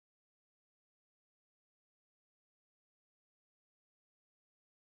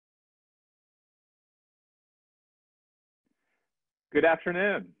Good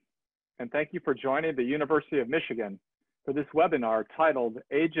afternoon, and thank you for joining the University of Michigan for this webinar titled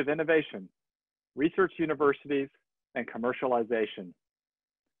Age of Innovation, Research Universities and Commercialization.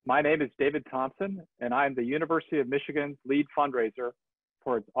 My name is David Thompson, and I am the University of Michigan's lead fundraiser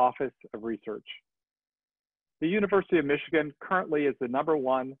for its Office of Research. The University of Michigan currently is the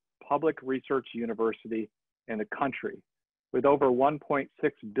 #1 public research university in the country, with over $1.6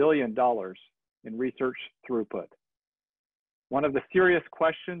 billion in research throughput. One of the serious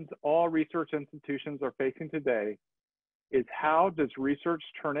questions all research institutions are facing today is how does research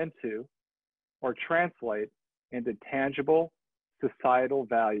turn into or translate into tangible societal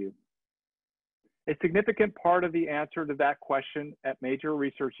value? A significant part of the answer to that question at major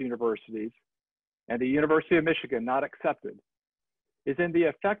research universities, and the University of Michigan not excepted, is in the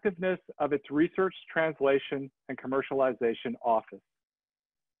effectiveness of its research translation and commercialization office.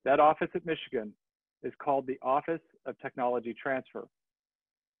 That office at Michigan is called the Office of Technology Transfer.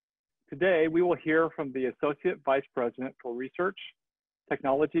 Today, we will hear from the Associate Vice President for Research,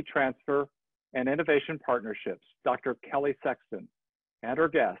 Technology Transfer, and Innovation Partnerships, Dr. Kelly Sexton, and her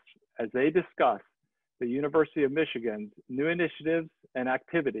guests as they discuss the University of Michigan's new initiatives and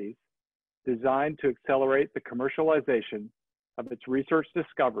activities designed to accelerate the commercialization of its research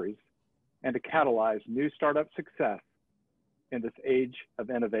discoveries and to catalyze new startup success in this age of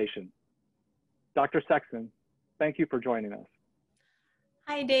innovation. Dr. Sexton, thank you for joining us.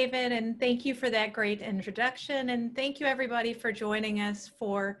 Hi, David, and thank you for that great introduction. And thank you, everybody, for joining us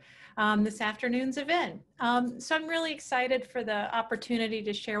for this afternoon's event. So I'm really excited for the opportunity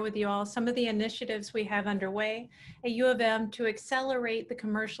to share with you all some of the initiatives we have underway at U of M to accelerate the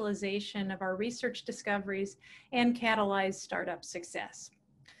commercialization of our research discoveries and catalyze startup success.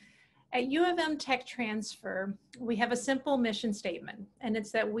 At U of M Tech Transfer, we have a simple mission statement, and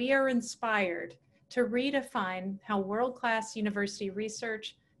it's that we are inspired to redefine how world-class university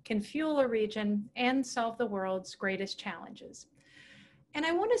research can fuel a region and solve the world's greatest challenges. And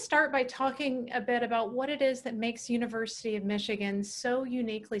I want to start by talking a bit about what it is that makes University of Michigan so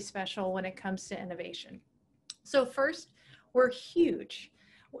uniquely special when it comes to innovation. So first, we're huge.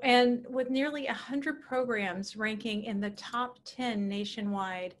 And with nearly 100 programs ranking in the top 10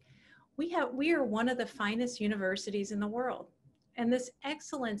 nationwide, we are one of the finest universities in the world. And this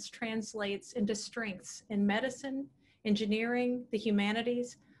excellence translates into strengths in medicine, engineering, the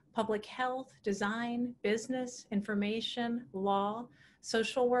humanities, public health, design, business, information, law,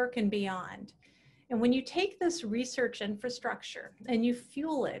 social work, and beyond. And when you take this research infrastructure and you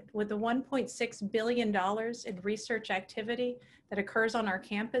fuel it with the $1.6 billion in research activity that occurs on our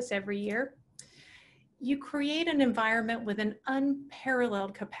campus every year, you create an environment with an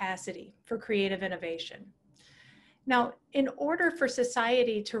unparalleled capacity for creative innovation. Now, in order for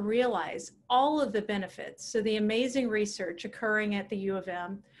society to realize all of the benefits of the amazing research occurring at the U of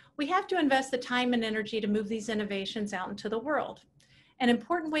M, we have to invest the time and energy to move these innovations out into the world. An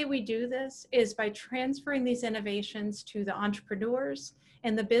important way we do this is by transferring these innovations to the entrepreneurs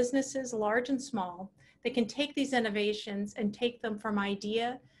and the businesses, large and small, that can take these innovations and take them from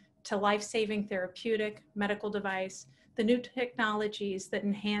idea to life-saving therapeutic, medical device, the new technologies that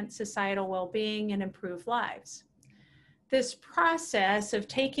enhance societal well-being and improve lives. This process of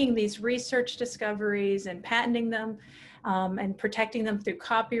taking these research discoveries and patenting them and protecting them through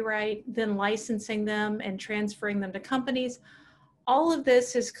copyright, then licensing them and transferring them to companies, all of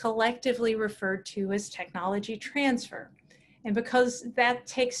this is collectively referred to as technology transfer. And because that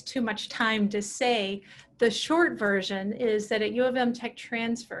takes too much time to say, the short version is that at U of M Tech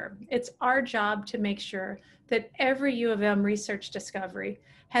Transfer, it's our job to make sure that every U of M research discovery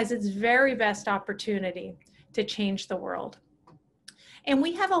has its very best opportunity to change the world. And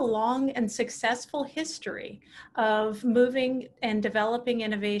we have a long and successful history of moving and developing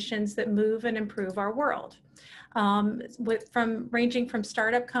innovations that move and improve our world. Ranging from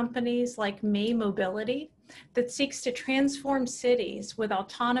startup companies like May Mobility that seeks to transform cities with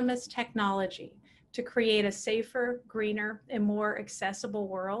autonomous technology to create a safer, greener, and more accessible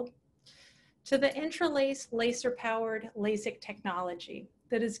world, to the interlaced laser-powered LASIK technology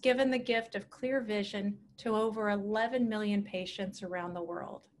that has given the gift of clear vision to over 11 million patients around the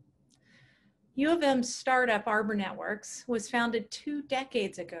world. U of M's startup Arbor Networks was founded 2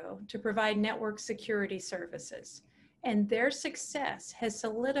 decades ago to provide network security services, and their success has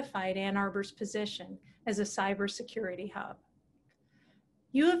solidified Ann Arbor's position as a cybersecurity hub.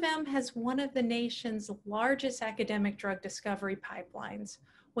 U of M has one of the nation's largest academic drug discovery pipelines,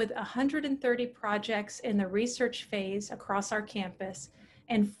 with 130 projects in the research phase across our campus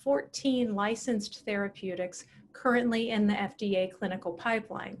and 14 licensed therapeutics currently in the FDA clinical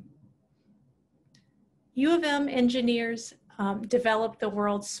pipeline. U of M engineers developed the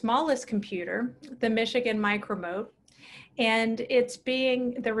world's smallest computer, the Michigan Micromote, and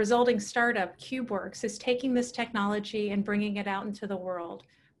the resulting startup, CubeWorks, is taking this technology and bringing it out into the world,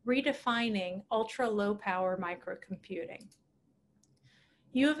 redefining ultra low power microcomputing.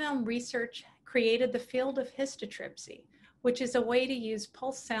 U of M research created the field of histotripsy, which is a way to use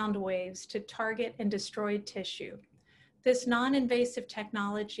pulse sound waves to target and destroy tissue. This non-invasive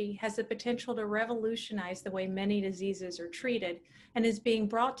technology has the potential to revolutionize the way many diseases are treated and is being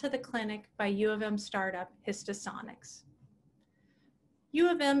brought to the clinic by U of M startup Histosonics. U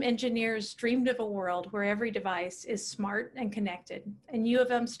of M engineers dreamed of a world where every device is smart and connected, and U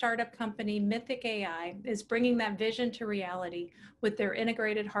of M startup company Mythic AI is bringing that vision to reality with their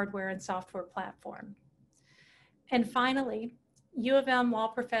integrated hardware and software platform. And finally, U of M law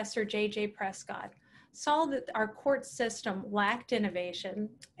professor J.J. Prescott saw that our court system lacked innovation,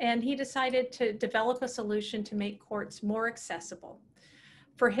 and he decided to develop a solution to make courts more accessible.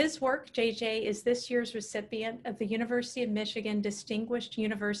 For his work, JJ is this year's recipient of the University of Michigan Distinguished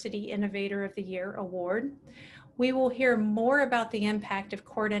University Innovator of the Year Award. We will hear more about the impact of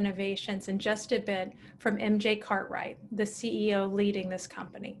court innovations in just a bit from MJ Cartwright, the CEO leading this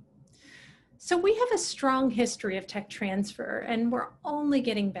company. So we have a strong history of tech transfer, and we're only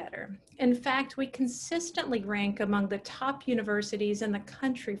getting better. In fact, we consistently rank among the top universities in the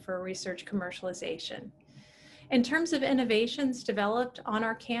country for research commercialization. In terms of innovations developed on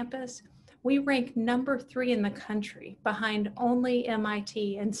our campus, we rank number 3 in the country, behind only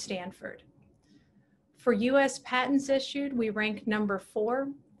MIT and Stanford. For US patents issued, we rank number 4.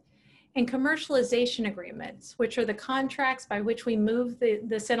 And commercialization agreements, which are the contracts by which we move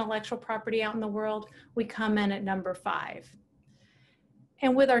this intellectual property out in the world, we come in at number 5.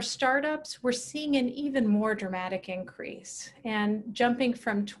 And with our startups, we're seeing an even more dramatic increase, and jumping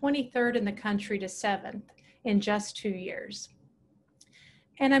from 23rd in the country to 7th in just 2 years.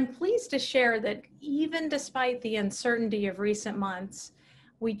 And I'm pleased to share that even despite the uncertainty of recent months,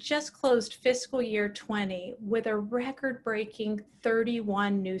 we just closed fiscal year 20 with a record-breaking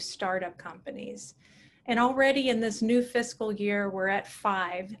 31 new startup companies. And already in this new fiscal year, we're at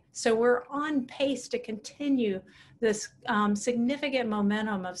 5. So we're on pace to continue this significant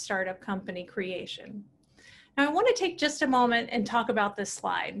momentum of startup company creation. Now, I want to take just a moment and talk about this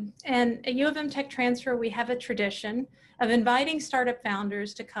slide. And at U of M Tech Transfer, we have a tradition of inviting startup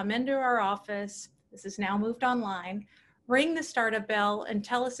founders to come into our office. This is now moved online. Ring the startup bell and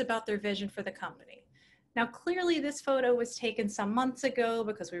tell us about their vision for the company. Now, clearly this photo was taken some months ago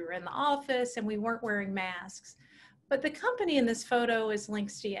because we were in the office and we weren't wearing masks. But the company in this photo is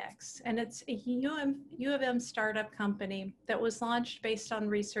LynxDX, and it's a U of M startup company that was launched based on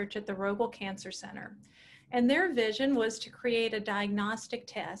research at the Rogel Cancer Center. And their vision was to create a diagnostic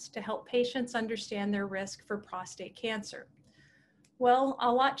test to help patients understand their risk for prostate cancer. Well,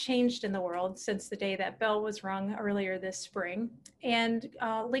 a lot changed in the world since the day that bell was rung earlier this spring, and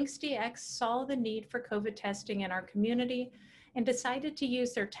LynxDX saw the need for COVID testing in our community and decided to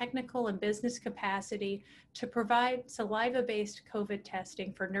use their technical and business capacity to provide saliva-based COVID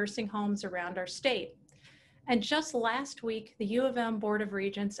testing for nursing homes around our state. And just last week, the U of M Board of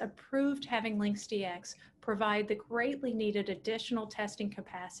Regents approved having LynxDX provide the greatly needed additional testing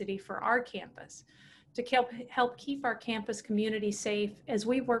capacity for our campus, to help keep our campus community safe as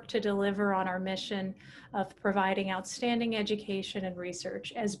we work to deliver on our mission of providing outstanding education and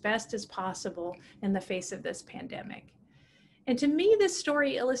research as best as possible in the face of this pandemic. And to me, this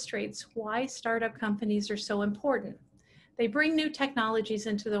story illustrates why startup companies are so important. They bring new technologies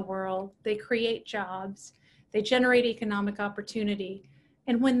into the world, they create jobs, they generate economic opportunity,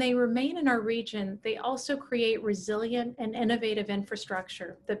 and when they remain in our region, they also create resilient and innovative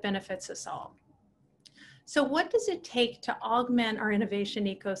infrastructure that benefits us all. So what does it take to augment our innovation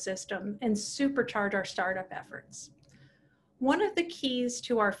ecosystem and supercharge our startup efforts? One of the keys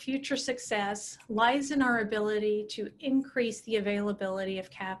to our future success lies in our ability to increase the availability of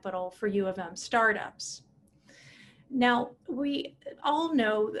capital for U of M startups. Now, we all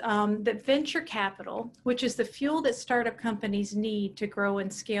know that venture capital, which is the fuel that startup companies need to grow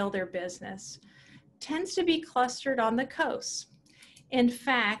and scale their business, tends to be clustered on the coasts. In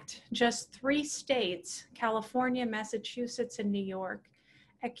fact, just 3 states, California, Massachusetts, and New York,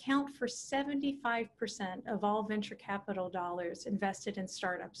 account for 75% of all venture capital dollars invested in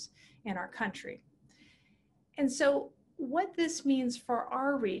startups in our country. And so what this means for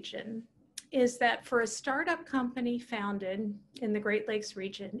our region is that for a startup company founded in the Great Lakes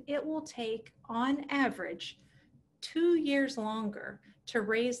region, it will take, on average, 2 years longer to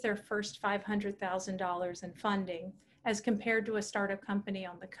raise their first $500,000 in funding as compared to a startup company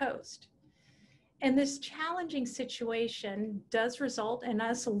on the coast. And this challenging situation does result in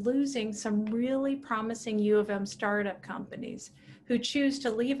us losing some really promising U of M startup companies who choose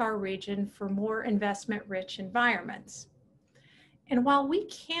to leave our region for more investment-rich environments. And while we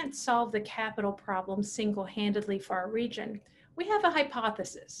can't solve the capital problem single-handedly for our region, we have a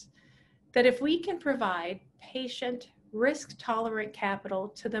hypothesis that if we can provide patient, risk-tolerant capital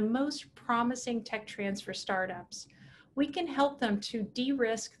to the most promising tech transfer startups, we can help them to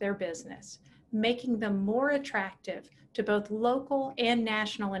de-risk their business, making them more attractive to both local and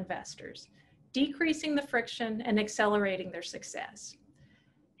national investors, decreasing the friction and accelerating their success.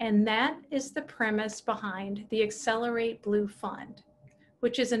 And that is the premise behind the Accelerate Blue Fund,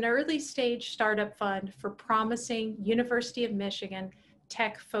 which is an early stage startup fund for promising University of Michigan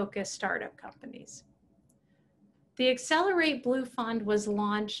tech-focused startup companies. The Accelerate Blue Fund was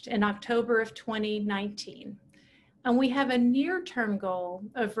launched in October of 2019, and we have a near-term goal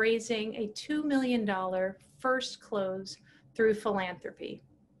of raising a $2 million first close through philanthropy.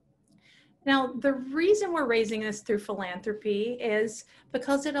 Now, the reason we're raising this through philanthropy is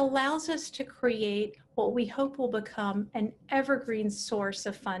because it allows us to create what we hope will become an evergreen source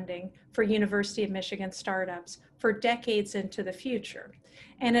of funding for University of Michigan startups for decades into the future.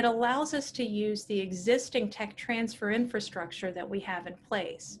 And it allows us to use the existing tech transfer infrastructure that we have in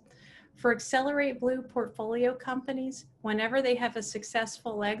place. For Accelerate Blue portfolio companies, whenever they have a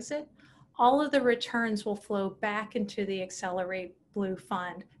successful exit, all of the returns will flow back into the Accelerate Blue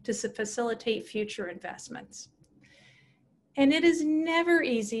Fund to facilitate future investments. And it is never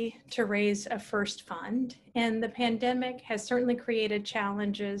easy to raise a first fund, and the pandemic has certainly created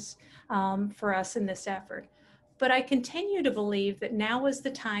challenges for us in this effort. But I continue to believe that now is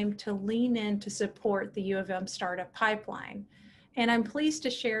the time to lean in to support the U of M startup pipeline. And I'm pleased to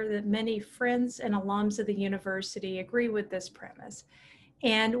share that many friends and alums of the university agree with this premise.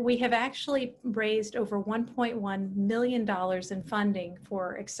 And we have actually raised over $1.1 million in funding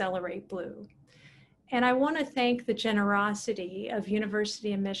for Accelerate Blue. And I want to thank the generosity of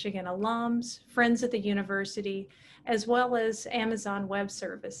University of Michigan alums, friends at the university, as well as Amazon Web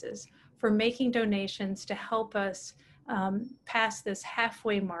Services for making donations to help us pass this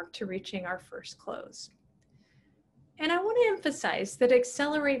halfway mark to reaching our first close. And I want to emphasize that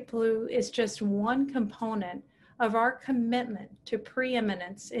Accelerate Blue is just one component of our commitment to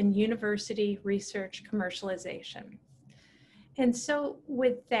preeminence in university research commercialization. And so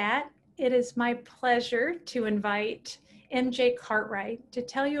with that, it is my pleasure to invite MJ Cartwright to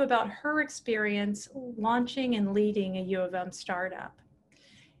tell you about her experience launching and leading a U of M startup.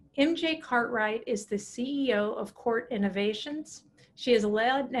 MJ Cartwright is the CEO of Court Innovations. She has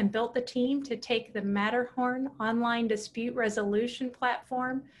led and built the team to take the Matterhorn online dispute resolution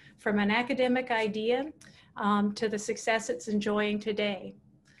platform from an academic idea to the success it's enjoying today.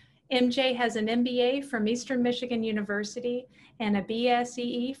 MJ has an MBA from Eastern Michigan University and a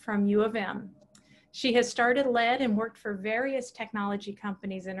BSEE from U of M. She has started, led, and worked for various technology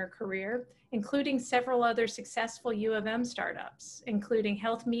companies in her career, including several other successful U of M startups, including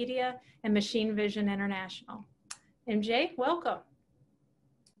Health Media and Machine Vision International. MJ, welcome.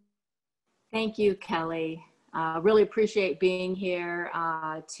 Thank you, Kelly. Really appreciate being here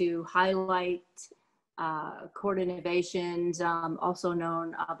to highlight Court Innovations, also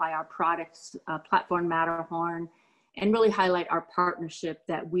known by our products platform Matterhorn, and really highlight our partnership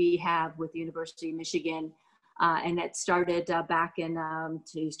that we have with the University of Michigan. And it started back in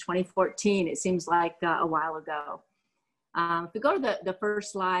 2014. It seems like a while ago. If we go to the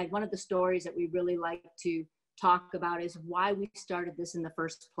first slide, one of the stories that we really like to talk about is why we started this in the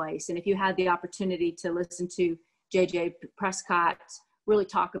first place. And if you had the opportunity to listen to JJ Prescott really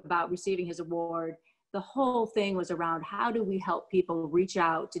talk about receiving his award, the whole thing was around how do we help people reach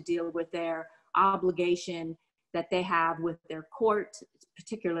out to deal with their obligation that they have with their court,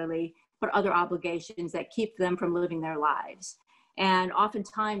 particularly, but other obligations that keep them from living their lives. And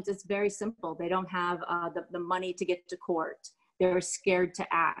oftentimes it's very simple. They don't have the money to get to court. They're scared to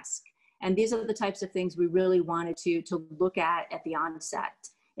ask. And these are the types of things we really wanted to look at the onset.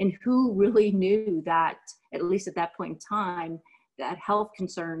 And who really knew that, at least at that point in time, that health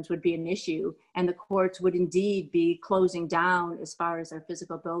concerns would be an issue and the courts would indeed be closing down as far as their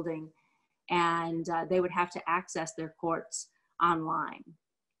physical building, and they would have to access their courts online.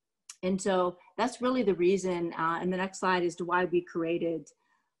 And so that's really the reason, and the next slide is to why we created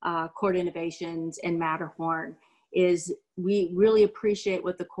Court Innovations and Matterhorn, is we really appreciate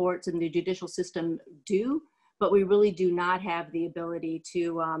what the courts and the judicial system do, but we really do not have the ability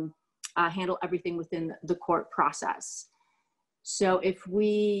to handle everything within the court process. So if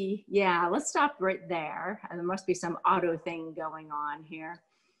we, let's stop right there. And there must be some auto thing going on here.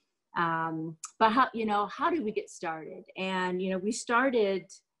 But how did we get started? And, we started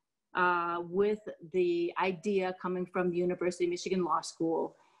with the idea coming from the University of Michigan Law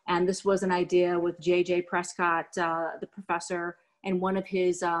School. And this was an idea with J.J. Prescott, the professor, and one of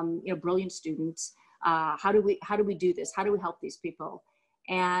his brilliant students. How do we do this? How do we help these people?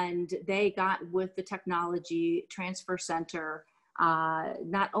 And they got with the technology transfer center,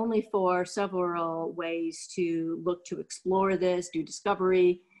 not only for several ways to look to explore this, do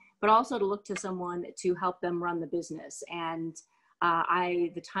discovery, but also to look to someone to help them run the business. And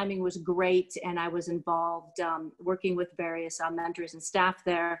the timing was great, and I was involved working with various mentors and staff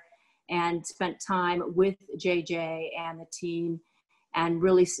there, and spent time with JJ and the team, and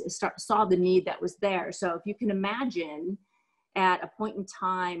really saw the need that was there. So if you can imagine, at a point in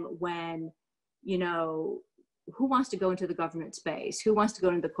time when, who wants to go into the government space? Who wants to go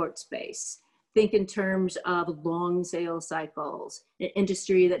into the court space? Think in terms of long sales cycles, an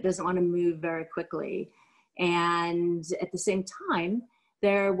industry that doesn't want to move very quickly. And at the same time,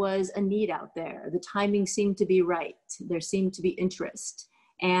 there was a need out there. The timing seemed to be right. There seemed to be interest.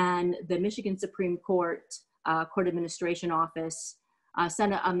 And the Michigan Supreme Court, Court Administration Office,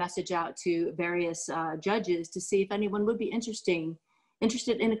 sent a message out to various judges to see if anyone would be interested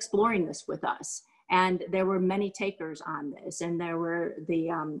in exploring this with us. And there were many takers on this. And there were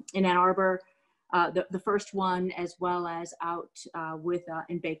in Ann Arbor, the first one, as well as out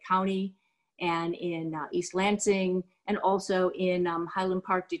in Bay County, and in East Lansing, and also in Highland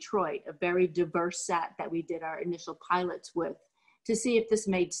Park, Detroit, a very diverse set that we did our initial pilots with to see if this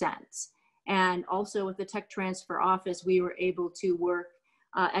made sense. And also with the Tech Transfer Office, we were able to work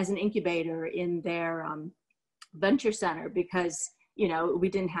as an incubator in their venture center, because we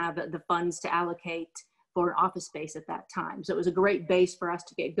didn't have the funds to allocate for an office space at that time. So it was a great base for us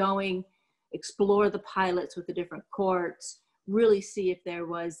to get going, explore the pilots with the different courts, really see if there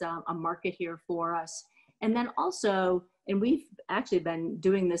was a market here for us. And then also, and we've actually been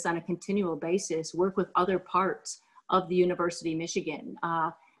doing this on a continual basis, work with other parts of the University of Michigan,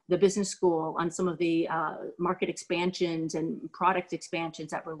 the business school, on some of the market expansions and product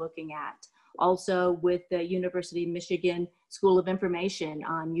expansions that we're looking at. Also with the University of Michigan School of Information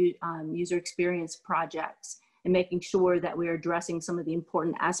on user experience projects, and making sure that we're addressing some of the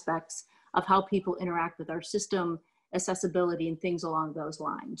important aspects of how people interact with our system, accessibility, and things along those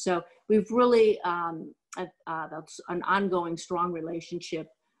lines. So we've really that's an ongoing strong relationship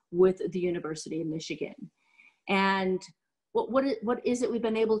with the University of Michigan. And what is it we've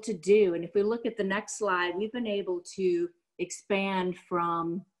been able to do? And if we look at the next slide, we've been able to expand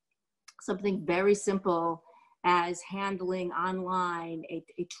from something very simple as handling online a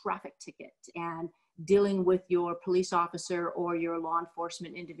traffic ticket and dealing with your police officer or your law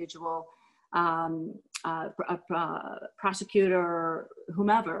enforcement individual, prosecutor, or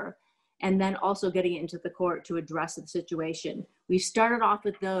whomever, and then also getting it into the court to address the situation. We started off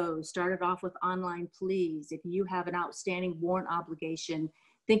with online pleas. If you have an outstanding warrant obligation,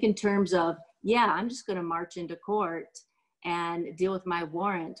 think in terms of, yeah, I'm just going to march into court and deal with my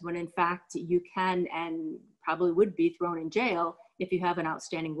warrant, when in fact you can and probably would be thrown in jail if you have an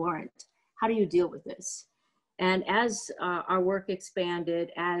outstanding warrant. How do you deal with this? And as our work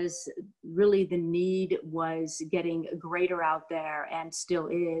expanded, as really the need was getting greater out there, and still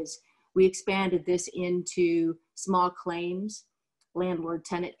is, we expanded this into small claims,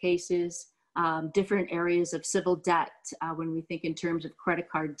 landlord-tenant cases, different areas of civil debt, when we think in terms of credit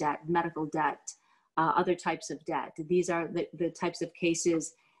card debt, medical debt, other types of debt. These are the types of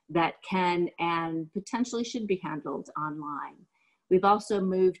cases that can and potentially should be handled online. We've also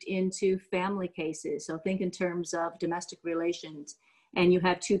moved into family cases. So think in terms of domestic relations, and you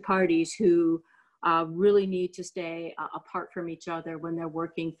have two parties who really need to stay apart from each other when they're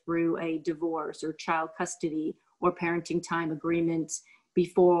working through a divorce or child custody or parenting time agreements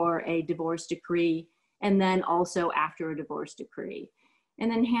before a divorce decree, and then also after a divorce decree. And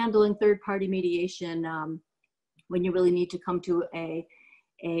then handling third-party mediation when you really need to come to a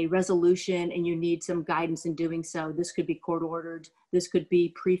resolution and you need some guidance in doing so. This could be court-ordered. This could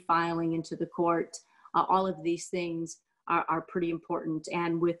be pre-filing into the court. All of these things are pretty important.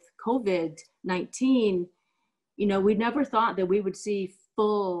 And with COVID-19, we never thought that we would see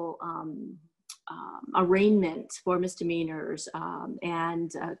full arraignment for misdemeanors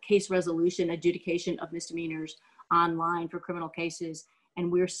and case resolution, adjudication of misdemeanors online for criminal cases. And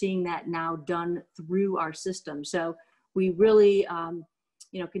we're seeing that now done through our system. So we really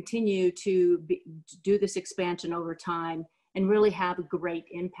continue to do this expansion over time and really have a great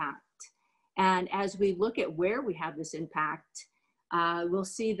impact. And as we look at where we have this impact, we'll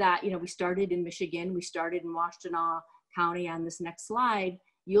see that, we started in Michigan, we started in Washtenaw County on this next slide,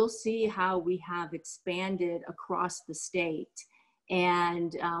 you'll see how we have expanded across the state.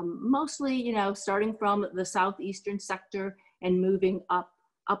 And mostly, you know, starting from the southeastern sector and moving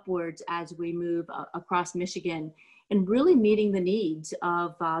upwards as we move across Michigan, and really meeting the needs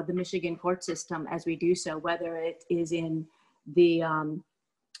of the Michigan court system as we do so, whether it is in the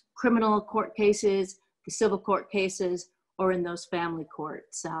criminal court cases, the civil court cases, or in those family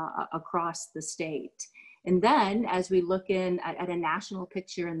courts across the state. And then as we look in at a national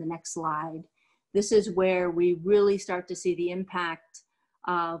picture in the next slide, this is where we really start to see the impact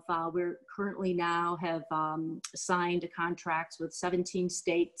of, we're currently now have signed contracts with 17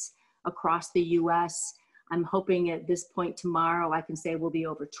 states across the US. I'm hoping at this point tomorrow, I can say we'll be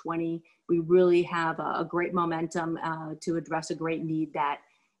over 20. We really have a great momentum to address a great need that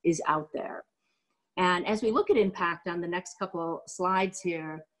is out there. And as we look at impact on the next couple slides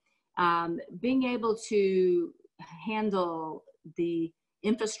here, being able to handle the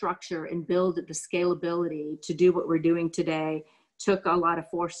infrastructure and build the scalability to do what we're doing today took a lot of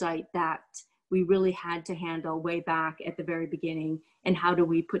foresight that we really had to handle way back at the very beginning. And how do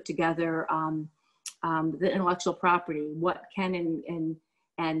we put together the intellectual property, what can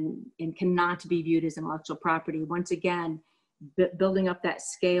and cannot be viewed as intellectual property. Once again, building up that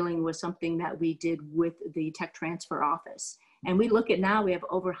scaling was something that we did with the Tech Transfer Office. And we look at now, we have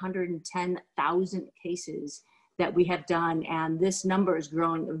over 110,000 cases that we have done, and this number is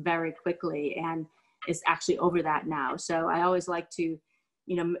growing very quickly, and it's actually over that now. So I always like to,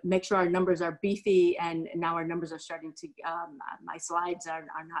 you know, make sure our numbers are beefy, and now our numbers are starting to, my slides are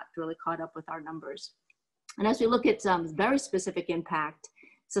not really caught up with our numbers. And as we look at some very specific impact,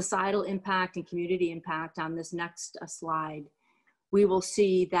 societal impact and community impact on this next slide, we will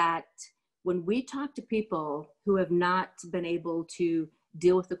see that when we talk to people who have not been able to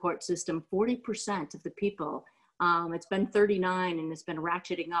deal with the court system, 40% of the people, it's been 39 and it's been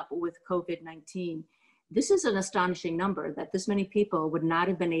ratcheting up with COVID-19. This is an astonishing number that this many people would not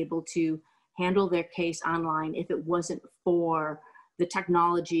have been able to handle their case online if it wasn't for the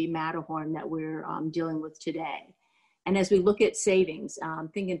technology Matterhorn that we're dealing with today. And as we look at savings,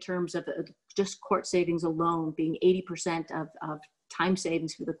 think in terms of just court savings alone being 80% of time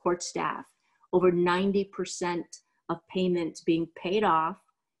savings for the court staff, over 90% of payments being paid off,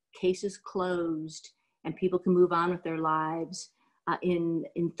 cases closed, and people can move on with their lives in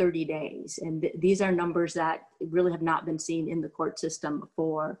 30 days. And these are numbers that really have not been seen in the court system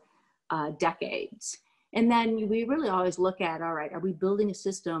for decades. And then we really always look at, all right, are we building a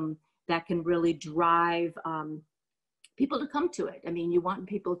system that can really drive people to come to it? I mean, you want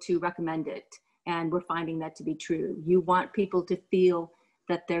people to recommend it, and we're finding that to be true. You want people to feel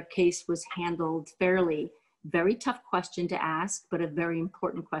that their case was handled fairly. Very tough question to ask, but a very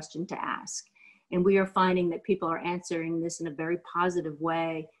important question to ask. And we are finding that people are answering this in a very positive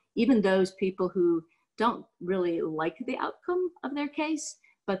way, even those people who don't really like the outcome of their case,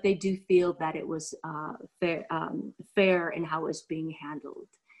 but they do feel that it was fair in how it was being handled.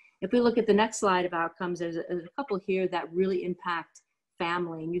 If we look at the next slide of outcomes, there's a couple here that really impact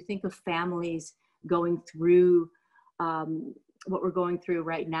family. And you think of families going through what we're going through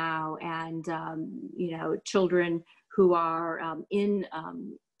right now, and you know, children who are in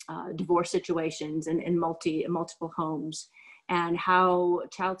divorce situations and in multiple homes, and how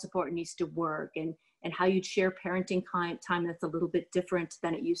child support needs to work, and how you share parenting time that's a little bit different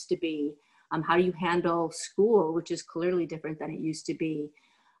than it used to be. How do you handle school, which is clearly different than it used to be.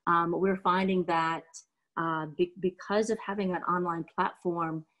 We're finding that because of having an online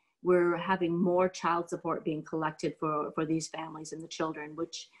platform, we're having more child support being collected for these families and the children,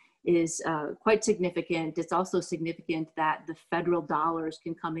 which is quite significant. It's also significant that the federal dollars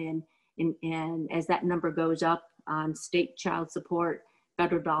can come in, and as that number goes up on state child support,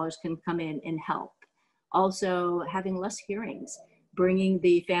 federal dollars can come in and help. Also having less hearings, bringing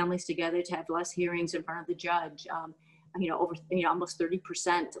the families together to have less hearings in front of the judge. You know, over almost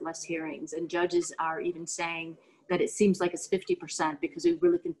 30% less hearings, and judges are even saying that it seems like it's 50% because we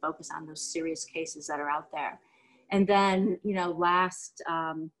really can focus on those serious cases that are out there. And then, you know, last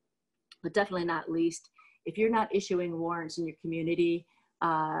but definitely not least, if you're not issuing warrants in your community,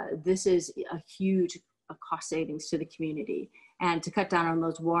 this is a huge cost savings to the community. And to cut down on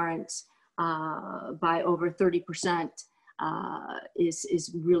those warrants by over 30%.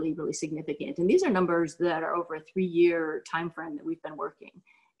 Is really, really significant. And these are numbers that are over a 3-year time frame that we've been working.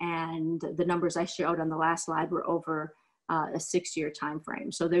 And the numbers I showed on the last slide were over a 6-year time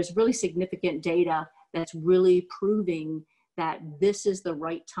frame. So there's really significant data that's really proving that this is the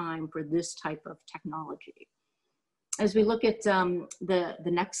right time for this type of technology. As we look at the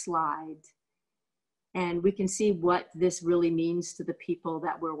next slide, and we can see what this really means to the people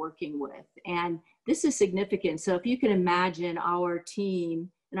that we're working with. And this is significant. So if you can imagine our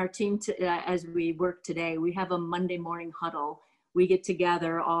team, and our team as we work today, we have a Monday morning huddle. We get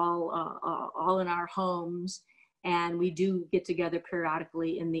together all in our homes, and we do get together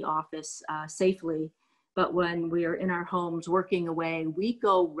periodically in the office safely. But when we are in our homes working away, we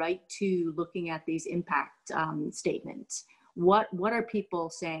go right to looking at these impact statements. What are people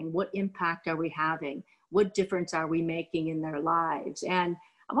saying? What impact are we having? What difference are we making in their lives? And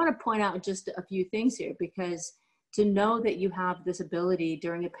I want to point out just a few things here, because to know that you have this ability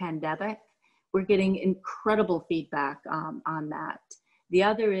during a pandemic, we're getting incredible feedback on that. The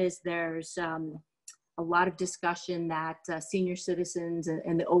other is there's a lot of discussion that senior citizens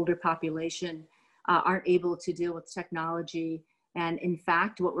and the older population aren't able to deal with technology. And in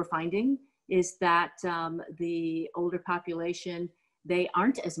fact, what we're finding is that the older population, they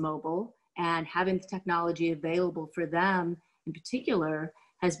aren't as mobile, and having the technology available for them in particular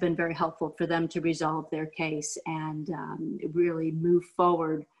has been very helpful for them to resolve their case and really move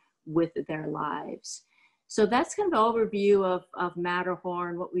forward with their lives. So that's kind of an overview of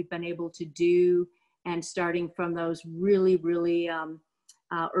Matterhorn, what we've been able to do, and starting from those really, really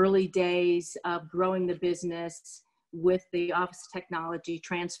early days of growing the business with the Office of Technology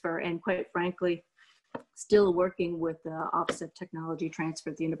Transfer, and quite frankly, still working with the Office of Technology Transfer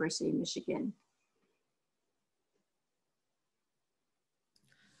at the University of Michigan.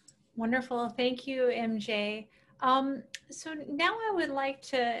 Wonderful. Thank you, MJ. So now I would like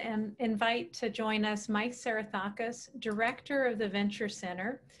to invite to join us Mike Sarathakis, Director of the Venture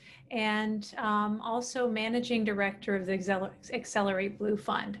Center, and also Managing Director of the Accelerate Blue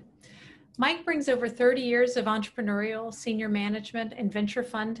Fund. Mike brings over 30 years of entrepreneurial, senior management, and venture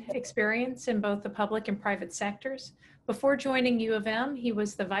fund experience in both the public and private sectors. Before joining U of M, he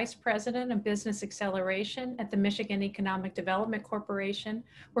was the Vice President of Business Acceleration at the Michigan Economic Development Corporation,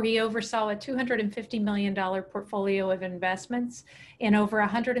 where he oversaw a $250 million portfolio of investments in over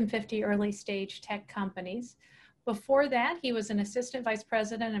 150 early-stage tech companies. Before that, he was an Assistant Vice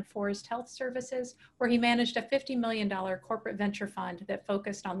President in Forest Health Services, where he managed a $50 million corporate venture fund that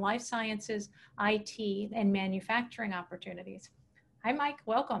focused on life sciences, IT, and manufacturing opportunities. Hi, Mike.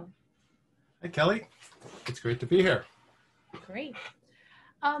 Welcome. Hi, Kelly. It's great to be here. Great.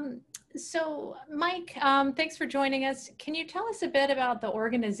 So, Mike, thanks for joining us. Can you tell us a bit about the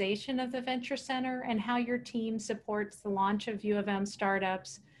organization of the Venture Center and how your team supports the launch of U of M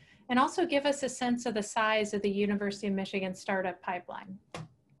startups? And also give us a sense of the size of the University of Michigan startup pipeline.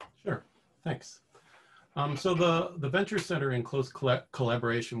 Sure, thanks. So the Venture Center, in close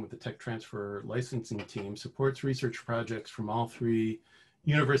collaboration with the Tech Transfer licensing team, supports research projects from all three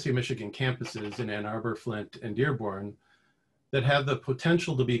University of Michigan campuses in Ann Arbor, Flint, and Dearborn that have the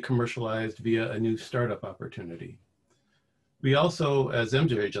potential to be commercialized via a new startup opportunity. We also, as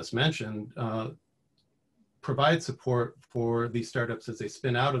MJ just mentioned, provide support for these startups as they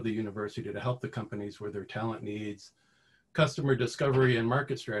spin out of the university to help the companies with their talent needs, customer discovery and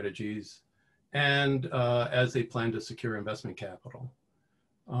market strategies, and as they plan to secure investment capital.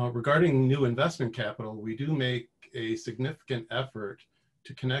 Regarding new investment capital, we do make a significant effort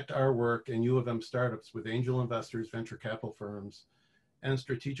to connect our work and U of M startups with angel investors, venture capital firms, and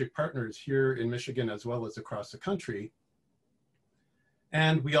strategic partners here in Michigan as well as across the country.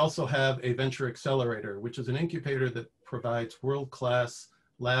 And we also have a venture accelerator, which is an incubator that provides world-class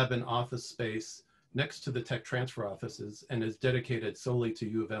lab and office space next to the tech transfer offices and is dedicated solely to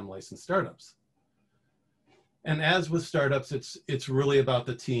U of M licensed startups. And as with startups, it's really about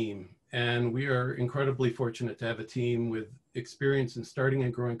the team. And we are incredibly fortunate to have a team with experience in starting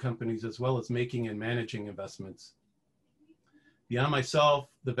and growing companies as well as making and managing investments. Beyond myself,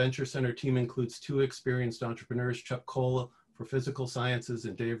 the Venture Center team includes two experienced entrepreneurs, Chuck Cole for physical sciences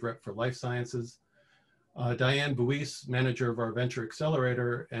and Dave Rep for life sciences. Diane Buis, manager of our Venture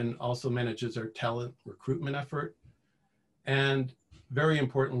Accelerator, and also manages our talent recruitment effort. And very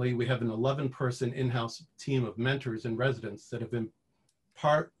importantly, we have an 11-person in-house team of mentors and residents that have been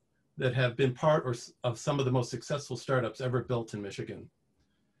part of some of the most successful startups ever built in Michigan.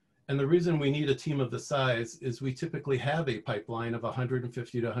 And the reason we need a team of this size is we typically have a pipeline of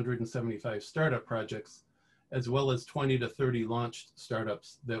 150 to 175 startup projects, as well as 20 to 30 launched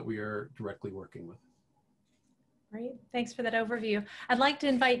startups that we are directly working with. Great, thanks for that overview. I'd like to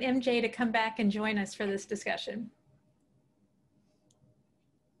invite MJ to come back and join us for this discussion.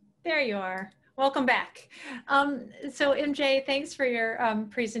 There you are. Welcome back. So MJ, thanks for your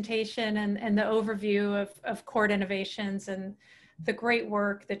presentation and the overview of Chord Innovations and the great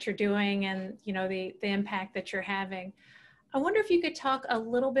work that you're doing and the impact that you're having. I wonder if you could talk a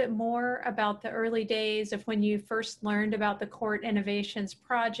little bit more about the early days of when you first learned about the Court Innovations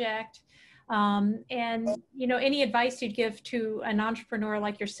project, and any advice you'd give to an entrepreneur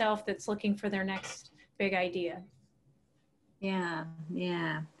like yourself that's looking for their next big idea. Yeah,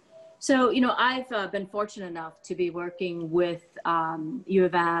 yeah. So, I've been fortunate enough to be working with U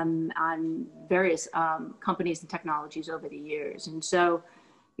of M on various companies and technologies over the years. And so,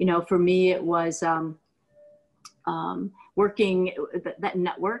 for me, it was working that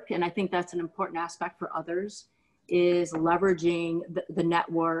network. And I think that's an important aspect for others, is leveraging the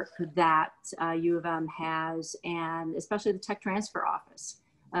network that U of M has, and especially the tech transfer office.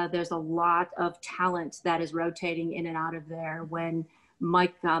 There's a lot of talent that is rotating in and out of there. When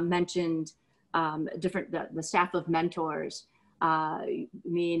Mike mentioned the staff of mentors, I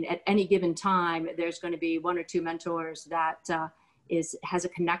mean, at any given time, there's going to be one or two mentors that has a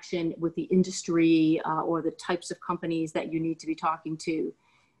connection with the industry or the types of companies that you need to be talking to.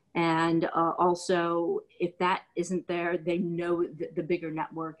 And also, if that isn't there, they know the bigger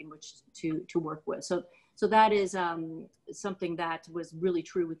network in which to work with. So that is something that was really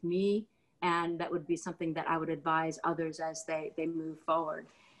true with me, and that would be something that I would advise others as they move forward.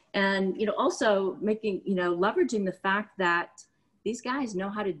 And also leveraging the fact that these guys know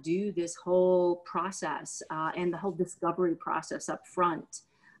how to do this whole process and the whole discovery process up front.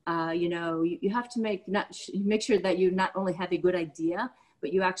 You have to make sure that you not only have a good idea,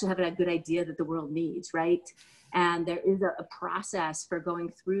 but you actually have a good idea that the world needs, right? And there is a process for going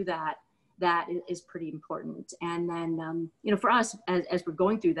through that is pretty important. And then, for us, as we're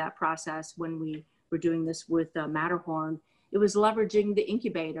going through that process, when we were doing this with Matterhorn, it was leveraging the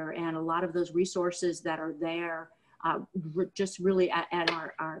incubator and a lot of those resources that are there, just really at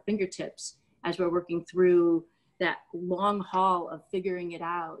our fingertips as we're working through that long haul of figuring it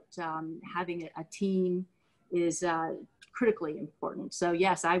out. Having a team is critically important. So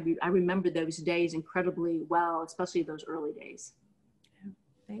yes, I remember those days incredibly well, especially those early days.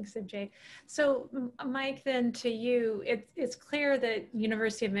 Thanks, MJ. So Mike, then to you, it's clear that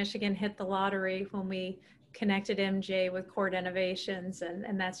University of Michigan hit the lottery when we connected MJ with Court Innovations,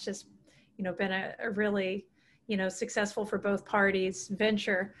 and that's just, been a really, successful for both parties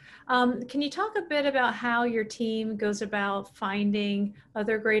venture. Can you talk a bit about how your team goes about finding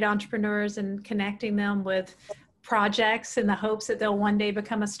other great entrepreneurs and connecting them with projects in the hopes that they'll one day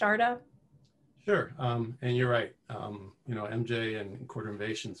become a startup? Sure, and you're right. MJ and Court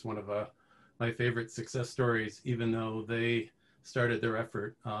Innovations, one of my favorite success stories, even though they started their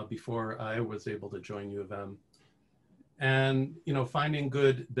effort before I was able to join U of M. And finding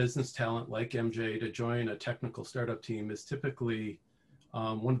good business talent like MJ to join a technical startup team is typically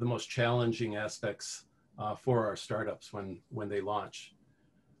one of the most challenging aspects for our startups when they launch.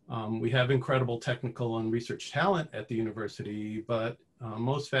 We have incredible technical and research talent at the university, but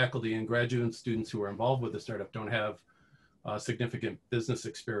most faculty and graduate students who are involved with the startup don't have significant business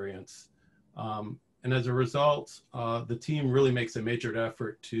experience. And as a result, the team really makes a major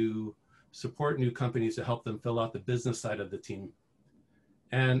effort to support new companies to help them fill out the business side of the team.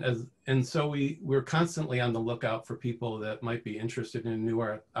 And so we're constantly on the lookout for people that might be interested in a new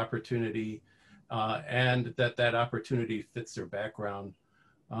opportunity and that opportunity fits their background.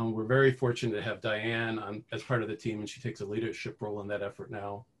 We're very fortunate to have Diane as part of the team, and she takes a leadership role in that effort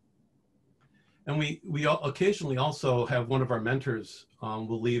now. And we occasionally also have one of our mentors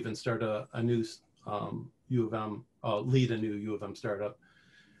will leave and start a new U of M, lead a new U of M startup.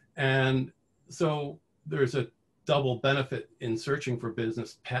 And so there's a double benefit in searching for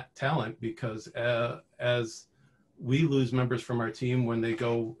business talent, because as we lose members from our team when they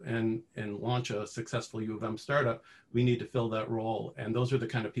go and launch a successful U of M startup, we need to fill that role. And those are the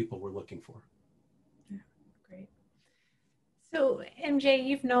kind of people we're looking for. Yeah, great. So MJ,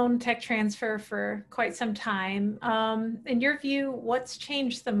 you've known tech transfer for quite some time. In your view, what's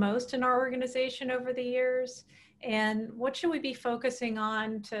changed the most in our organization over the years? And what should we be focusing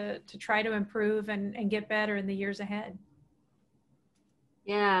on to try to improve and get better in the years ahead?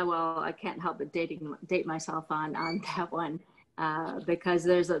 Yeah, well, I can't help but date myself on that one because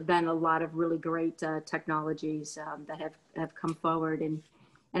there's been a lot of really great technologies that have come forward, and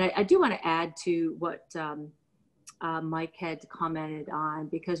I do want to add to what Mike had commented on,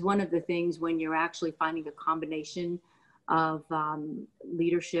 because one of the things when you're actually finding a combination of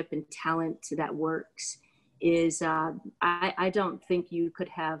leadership and talent that works is I don't think you could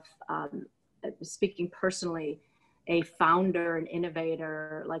have, speaking personally, a founder, an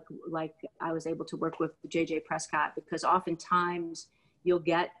innovator like I was able to work with JJ Prescott, because oftentimes you'll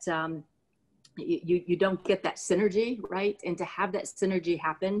get you don't get that synergy, right? And to have that synergy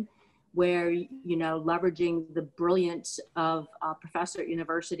happen where, you know, leveraging the brilliance of a professor at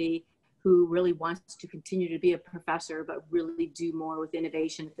university who really wants to continue to be a professor, but really do more with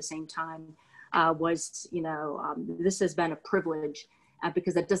innovation at the same time, was, you know, this has been a privilege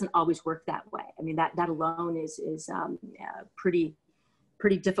because it doesn't always work that way. I mean, that alone is pretty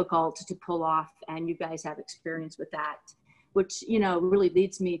difficult to pull off, and you guys have experience with that, which, you know, really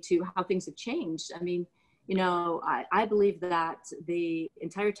leads me to how things have changed. I mean, you know, I believe that the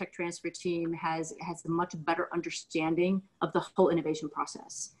entire tech transfer team has a much better understanding of the whole innovation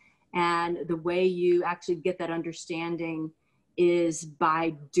process. And the way you actually get that understanding is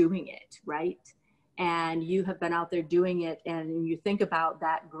by doing it, right? And you have been out there doing it. And you think about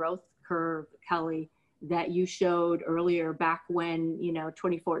that growth curve, Kelly, that you showed earlier back when, you know,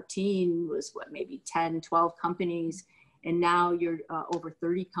 2014 was what, maybe 10, 12 companies. And now you're over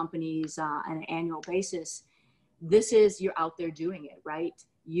 30 companies on an annual basis. This is, you're out there doing it, right?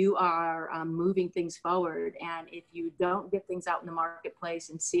 You are moving things forward. And if you don't get things out in the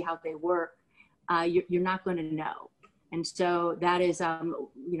marketplace and see how they work, you're not going to know. And so that is,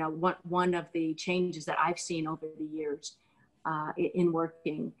 you know, one of the changes that I've seen over the years in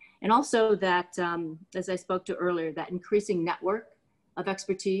working. And also that, as I spoke to earlier, that increasing network of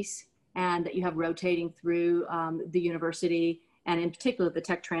expertise and that you have rotating through the university, and in particular the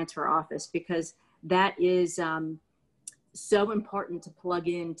tech transfer office, because that is so important to plug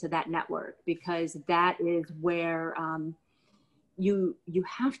into that network, because that is where you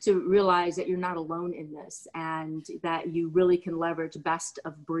have to realize that you're not alone in this, and that you really can leverage best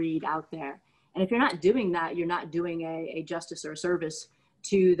of breed out there. And if you're not doing that, you're not doing a justice or a service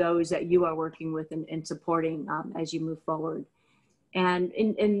to those that you are working with and supporting as you move forward. And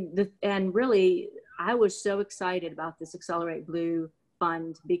really, I was so excited about this Accelerate Blue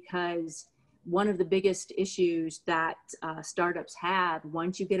Fund, because one of the biggest issues that startups have,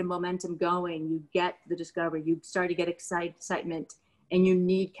 once you get a momentum going, you get the discovery, you start to get excitement, and you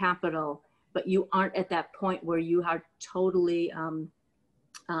need capital, but you aren't at that point where you are totally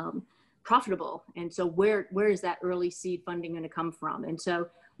profitable. And so where is that early seed funding going to come from? And so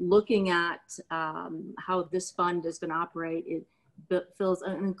looking at how this fund is going to operate, it fills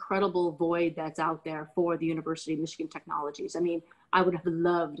an incredible void that's out there for the University of Michigan Technologies. I mean, I would have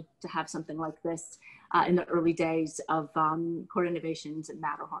loved to have something like this in the early days of Core Innovations at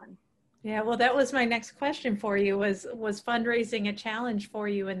Matterhorn. Yeah, well, that was my next question for you. Was fundraising a challenge for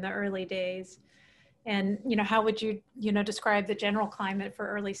you in the early days? And, you know, how would you, you know, describe the general climate for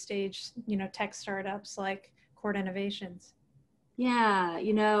early stage, you know, tech startups like Core Innovations? Yeah,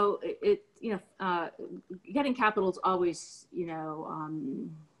 you know, getting capital is always, you know,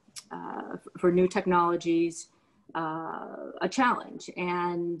 for new technologies, a challenge.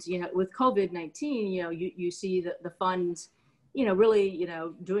 And, you know, with COVID-19, you know, you see the funds, you know, really, you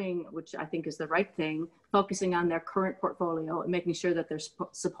know, doing, which I think is the right thing, focusing on their current portfolio and making sure that they're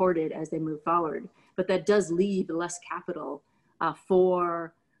supported as they move forward. But that does leave less capital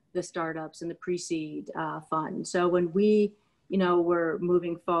for the startups and the pre-seed fund. So when we, you know, were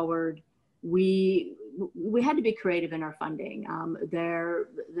moving forward, we had to be creative in our funding. The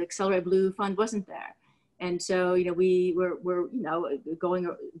Accelerate Blue Fund wasn't there. And so, you know, we were you know, going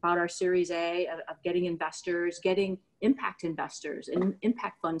about our Series A of getting investors, getting impact investors and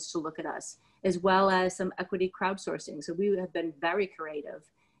impact funds to look at us, as well as some equity crowdsourcing. So we have been very creative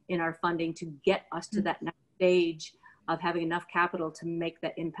in our funding to get us to that next stage of having enough capital to make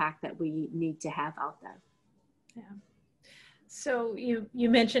that impact that we need to have out there. Yeah. So you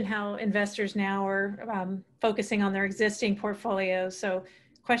mentioned how investors now are focusing on their existing portfolios. So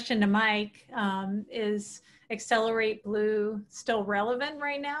question to Mike, is Accelerate Blue still relevant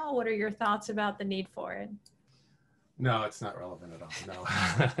right now? What are your thoughts about the need for it? No, it's not relevant at all. No.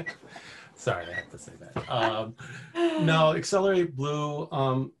 Sorry, I have to say that. No, Accelerate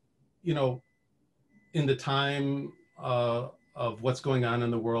Blue, you know, in the time of what's going on in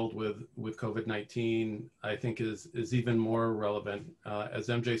the world with COVID-19, I think is even more relevant. As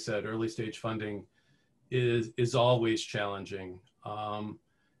MJ said, early stage funding is always challenging.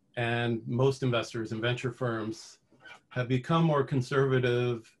 And most investors and venture firms have become more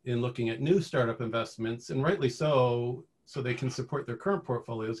conservative in looking at new startup investments, and rightly so they can support their current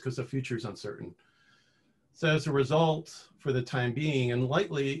portfolios because the future is uncertain. So as a result, for the time being, and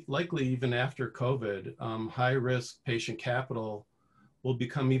likely even after COVID, high-risk patient capital will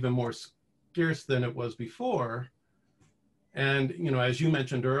become even more scarce than it was before. And, you know, as you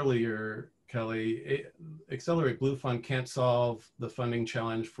mentioned earlier, Kelly, Accelerate Blue Fund can't solve the funding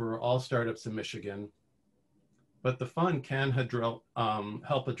challenge for all startups in Michigan, but the fund can help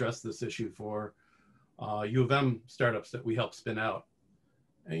address this issue for U of M startups that we help spin out.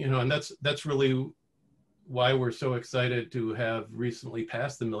 And that's really why we're so excited to have recently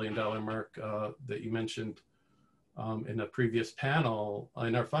passed the $1 million mark that you mentioned in a previous panel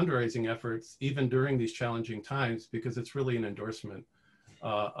in our fundraising efforts, even during these challenging times, because it's really an endorsement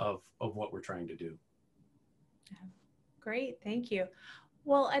of what we're trying to do. Great, thank you.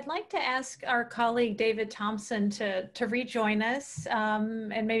 Well, I'd like to ask our colleague David Thompson to rejoin us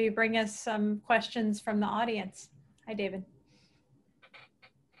and maybe bring us some questions from the audience. Hi, David.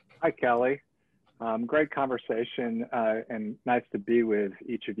 Hi, Kelly. Great conversation and nice to be with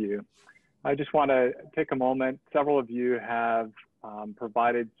each of you. I just want to take a moment. Several of you have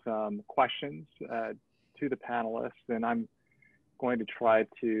provided some questions to the panelists, and I'm going to try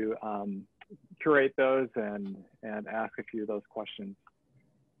to curate those and ask a few of those questions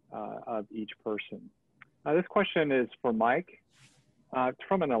of each person. This question is for Mike. It's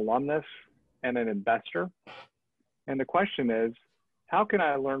from an alumnus and an investor. And the question is, how can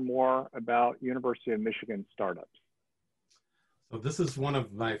I learn more about University of Michigan startups? So this is one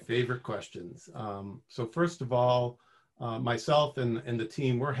of my favorite questions. So first of all, myself and the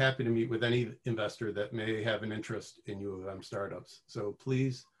team, we're happy to meet with any investor that may have an interest in U of M startups. So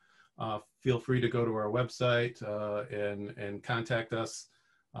please feel free to go to our website and contact us.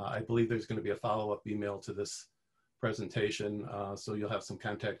 I believe there's going to be a follow-up email to this presentation, so you'll have some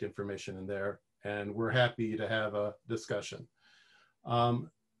contact information in there, and we're happy to have a discussion.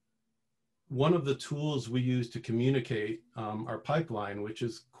 One of the tools we use to communicate our pipeline, which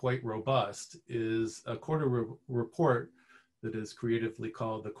is quite robust, is a quarterly report that is creatively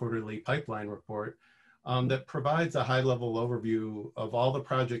called the Quarterly Pipeline Report that provides a high-level overview of all the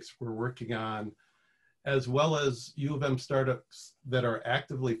projects we're working on, as well as U of M startups that are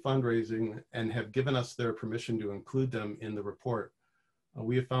actively fundraising and have given us their permission to include them in the report.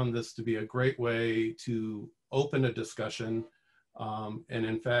 We have found this to be a great way to open a discussion, and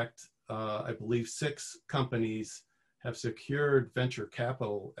in fact, I believe 6 companies have secured venture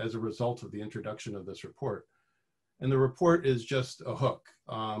capital as a result of the introduction of this report. And the report is just a hook.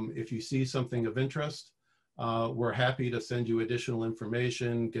 If you see something of interest, we're happy to send you additional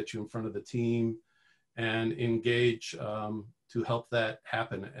information, get you in front of the team, and engage to help that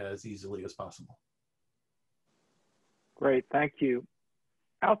happen as easily as possible. Great, thank you.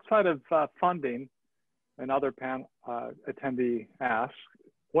 Outside of funding, another attendee asks,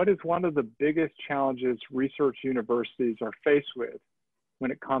 what is one of the biggest challenges research universities are faced with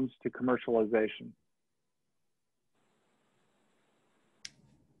when it comes to commercialization?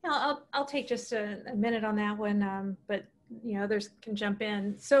 I'll take just a minute on that one, but others can jump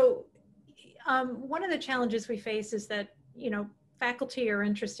in. So one of the challenges we face is that faculty are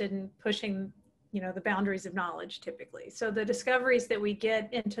interested in pushing the boundaries of knowledge typically. So the discoveries that we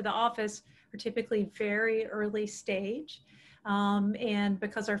get into the office are typically very early stage. And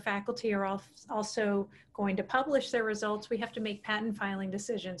because our faculty are also going to publish their results, we have to make patent filing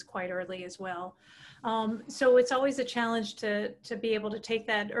decisions quite early as well. So it's always a challenge to be able to take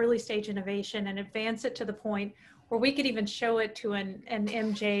that early stage innovation and advance it to the point where we could even show it to an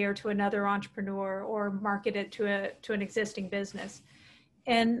MJ or to another entrepreneur or market it to an existing business.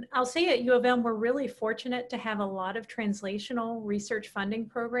 And I'll say at U of M, we're really fortunate to have a lot of translational research funding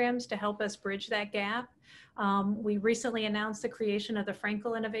programs to help us bridge that gap. We recently announced the creation of the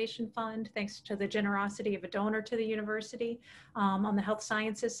Frankel Innovation Fund, thanks to the generosity of a donor to the university on the health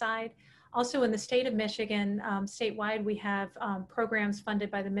sciences side. Also in the state of Michigan, statewide, we have programs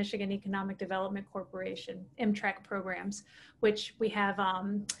funded by the Michigan Economic Development Corporation, MTRAC programs, which we have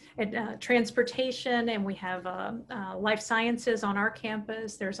transportation and we have life sciences on our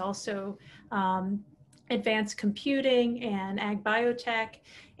campus. There's also advanced computing and ag biotech.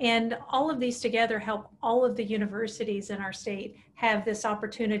 And all of these together help all of the universities in our state have this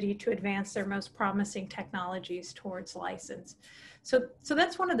opportunity to advance their most promising technologies towards license. So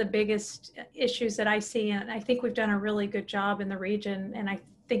that's one of the biggest issues that I see, and I think we've done a really good job in the region, and I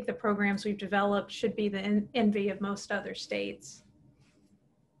think the programs we've developed should be the envy of most other states.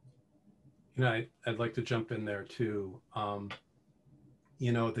 I'd like to jump in there too. What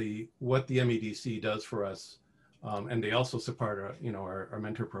the MEDC does for us, and they also support our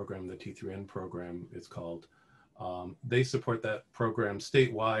mentor program, the T3N program it's called. They support that program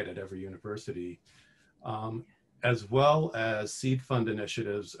statewide at every university, as well as seed fund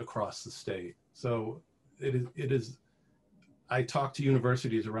initiatives across the state. So I talk to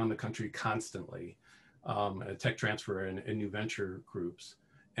universities around the country constantly, at tech transfer and new venture groups.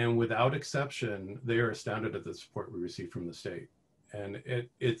 And without exception, they are astounded at the support we receive from the state. And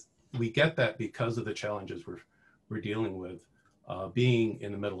we get that because of the challenges we're dealing with, being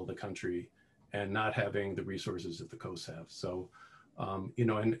in the middle of the country and not having the resources that the coasts have. So You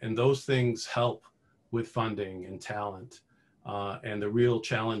know, and those things help with funding and talent and the real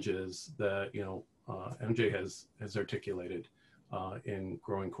challenges that, you know, MJ has articulated in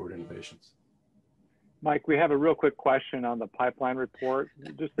growing court innovations. Mike, we have a real quick question on the pipeline report.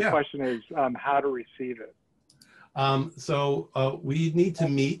 Just the question is how to receive it. So we need to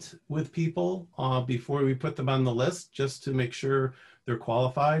meet with people before we put them on the list, just to make sure they're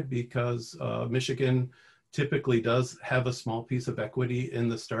qualified, because Michigan typically does have a small piece of equity in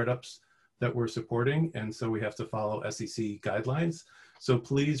the startups that we're supporting. And so we have to follow SEC guidelines. So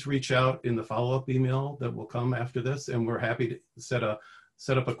please reach out in the follow-up email that will come after this. And we're happy to set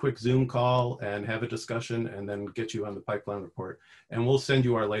up a quick Zoom call and have a discussion and then get you on the pipeline report. And we'll send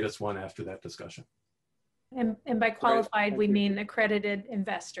you our latest one after that discussion. And by qualified, we mean accredited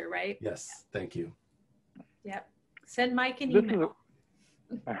investor, right? Yes, thank you. Yep. Send Mike an email.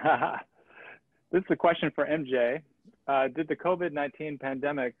 This is a question for MJ. Did the COVID-19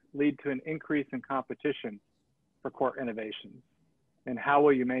 pandemic lead to an increase in competition for court innovations? And how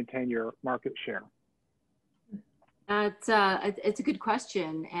will you maintain your market share? It's a good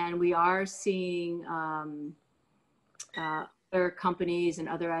question. And we are seeing other companies and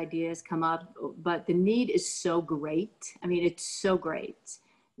other ideas come up, but the need is so great. I mean, it's so great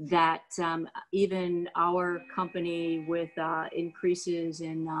that even our company with increases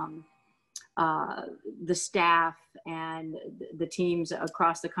in the staff and the teams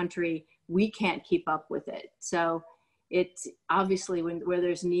across the country, we can't keep up with it. So it's obviously where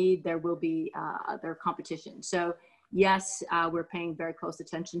there's need, there will be other competition. So yes, we're paying very close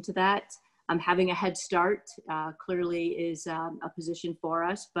attention to that. Having a head start clearly is a position for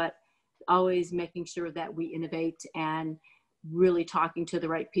us, but always making sure that we innovate and really talking to the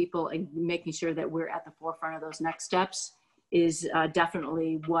right people and making sure that we're at the forefront of those next steps is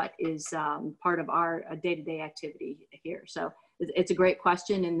definitely what is part of our day-to-day activity here. So it's a great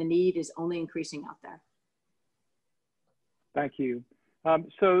question, and the need is only increasing out there. Thank you.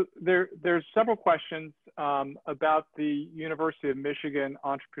 So there's several questions about the University of Michigan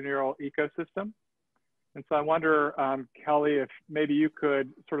entrepreneurial ecosystem. And so I wonder, Kelly, if maybe you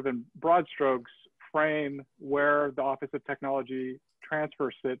could sort of in broad strokes frame where the Office of Technology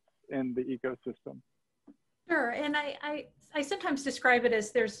Transfer sits in the ecosystem. Sure, and I sometimes describe it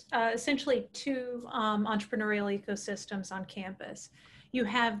as there's essentially two entrepreneurial ecosystems on campus. You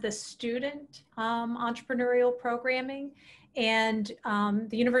have the student entrepreneurial programming, and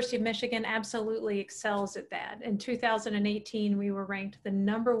the University of Michigan absolutely excels at that. In 2018, we were ranked the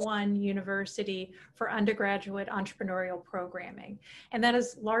 #1 university for undergraduate entrepreneurial programming. And that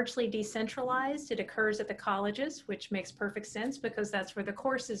is largely decentralized. It occurs at the colleges, which makes perfect sense because that's where the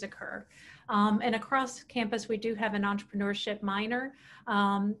courses occur. And across campus, we do have an entrepreneurship minor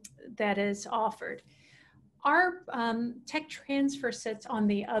that is offered. Our tech transfer sits on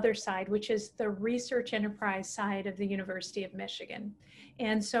the other side, which is the research enterprise side of the University of Michigan.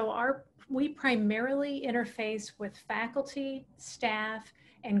 And so we primarily interface with faculty, staff,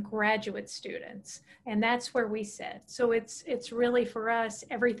 and graduate students. And that's where we sit. So it's really for us,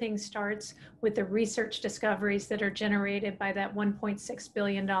 everything starts with the research discoveries that are generated by that $1.6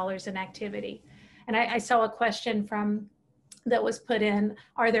 billion in activity. And I saw a question that was put in,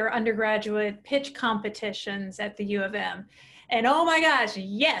 are there undergraduate pitch competitions at the U of M? And oh my gosh,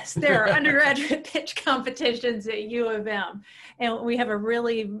 yes, there are undergraduate pitch competitions at U of M. And we have a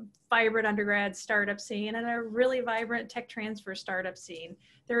really vibrant undergrad startup scene and a really vibrant tech transfer startup scene.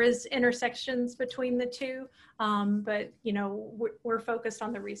 There is intersections between the two, but you know, we're focused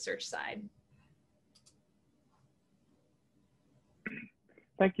on the research side.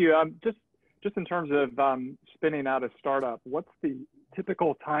 Thank you. Just in terms of spinning out a startup, what's the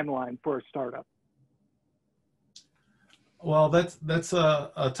typical timeline for a startup? Well, that's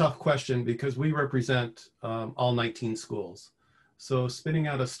a tough question because we represent all 19 schools. So spinning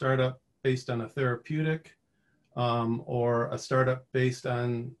out a startup based on a therapeutic or a startup based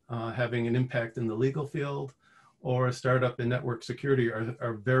on having an impact in the legal field or a startup in network security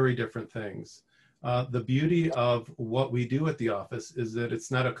are very different things. The beauty of what we do at the office is that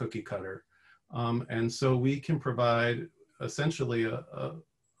it's not a cookie cutter. And so we can provide essentially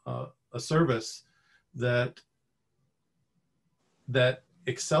a service that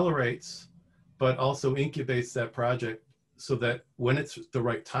accelerates, but also incubates that project so that when it's the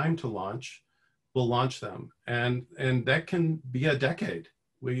right time to launch, we'll launch them. And that can be a decade.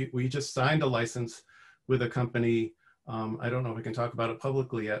 We just signed a license with a company. I don't know if we can talk about it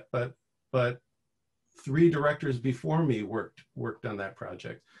publicly yet, but 3 directors before me worked on that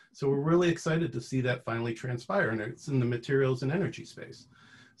project. So we're really excited to see that finally transpire, and it's in the materials and energy space.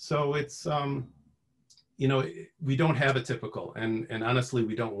 So it's, you know, we don't have a typical, and honestly,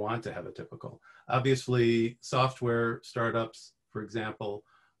 we don't want to have a typical. Obviously, software startups, for example,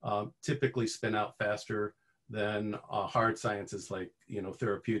 typically spin out faster than hard sciences like, you know,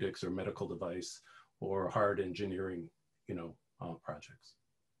 therapeutics or medical device or hard engineering, you know, projects.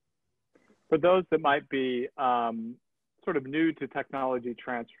 For those that might be sort of new to technology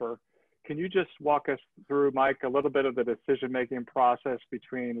transfer, can you just walk us through, Mike, a little bit of the decision-making process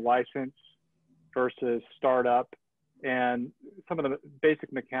between license versus startup and some of the basic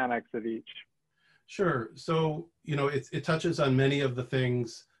mechanics of each? Sure. So, you know, it touches on many of the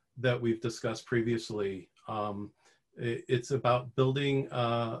things that we've discussed previously. It's about building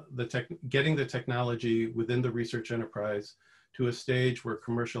getting the technology within the research enterprise to a stage where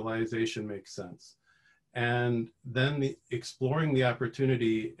commercialization makes sense. And then exploring the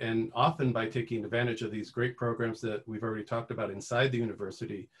opportunity, and often by taking advantage of these great programs that we've already talked about inside the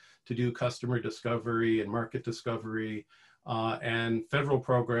university, to do customer discovery and market discovery, and federal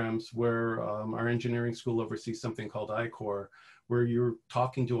programs where our engineering school oversees something called I-Core, where you're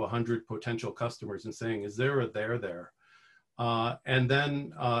talking to 100 potential customers and saying, is there a there? And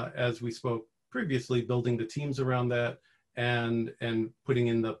then, as we spoke previously, building the teams around that and putting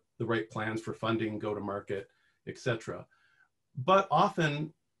in the right plans for funding, go to market, etc. But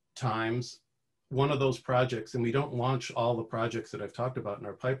oftentimes, one of those projects, and we don't launch all the projects that I've talked about in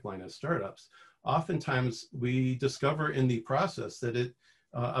our pipeline as startups, oftentimes we discover in the process that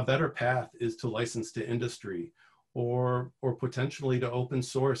a better path is to license to industry or potentially to open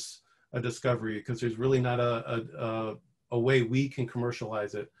source a discovery, because there's really not a way we can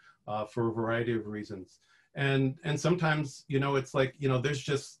commercialize it for a variety of reasons. And sometimes, you know, it's like, you know, there's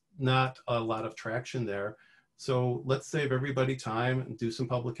just not a lot of traction there. So let's save everybody time and do some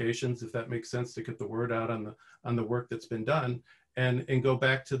publications, if that makes sense, to get the word out on the work that's been done, and go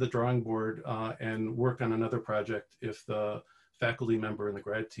back to the drawing board and work on another project if the faculty member and the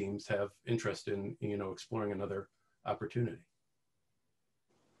grad teams have interest in, you know, exploring another opportunity.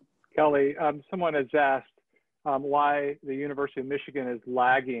 Kelly, someone has asked why the University of Michigan is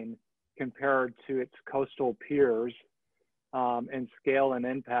lagging compared to its coastal peers in scale and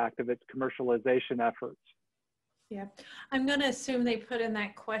impact of its commercialization efforts. Yeah, I'm going to assume they put in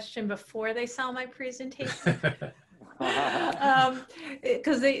that question before they saw my presentation.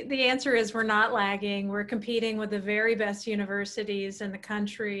 Because the answer is we're not lagging. We're competing with the very best universities in the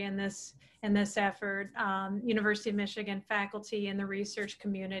country in this effort. University of Michigan faculty and the research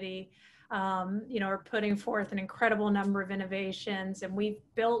community, you know, are putting forth an incredible number of innovations, and we've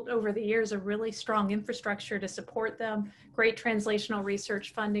built over the years a really strong infrastructure to support them, great translational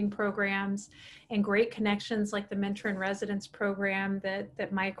research funding programs, and great connections like the Mentor in Residence program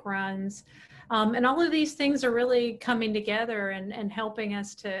that Mike runs. And all of these things are really coming together and helping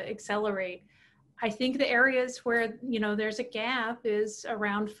us to accelerate. I think the areas where, you know, there's a gap is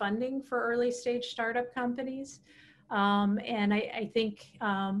around funding for early stage startup companies. And I think,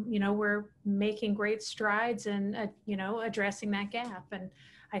 you know, we're making great strides in, you know, addressing that gap. And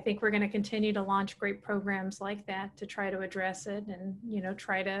I think we're going to continue to launch great programs like that to try to address it and, you know,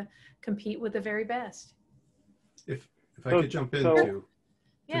 try to compete with the very best. If I could jump in too.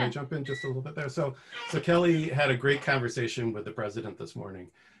 Can I jump in just a little bit there? So Kelly had a great conversation with the president this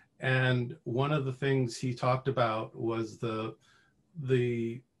morning. And one of the things he talked about was the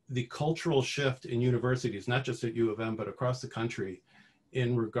cultural shift in universities, not just at U of M, but across the country,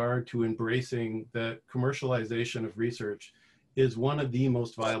 in regard to embracing that commercialization of research is one of the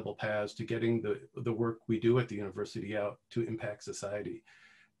most viable paths to getting the work we do at the university out to impact society.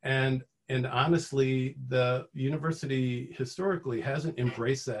 And honestly, the university historically hasn't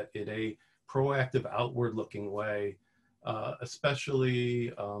embraced that in a proactive, outward-looking way,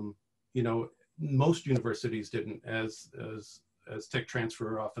 especially, you know, most universities didn't, as tech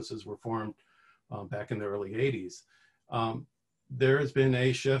transfer offices were formed back in the early 80s. There has been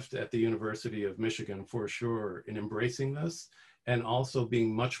a shift at the University of Michigan for sure in embracing this and also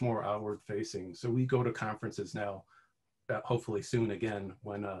being much more outward facing. So we go to conferences now, hopefully soon again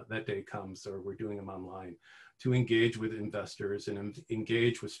when that day comes, or we're doing them online, to engage with investors and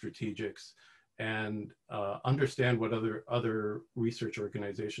engage with strategics and understand what other research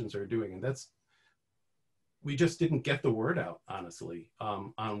organizations are doing. And we just didn't get the word out, honestly,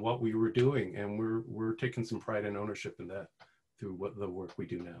 on what we were doing. And we're taking some pride and ownership in that through the work we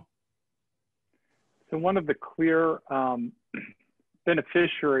do now. So one of the clear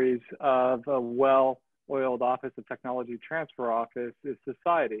beneficiaries of a well-oiled Office of Technology Transfer office is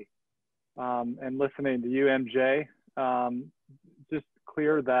society. And listening to you, MJ, just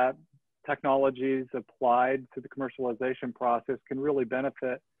clear that technologies applied to the commercialization process can really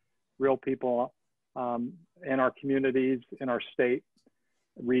benefit real people in our communities, in our state,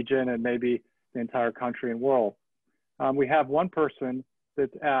 region, and maybe the entire country and world. We have one person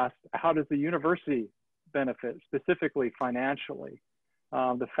that's asked, how does the university benefit, specifically financially?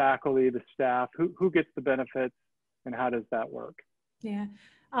 The faculty, the staff, who gets the benefits, and how does that work? Yeah,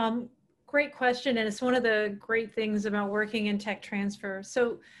 great question. And it's one of the great things about working in tech transfer.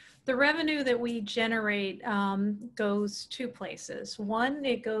 So the revenue that we generate goes two places. One,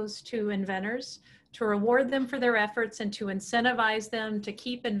 it goes to inventors to reward them for their efforts and to incentivize them to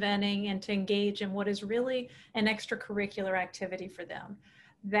keep inventing and to engage in what is really an extracurricular activity for them.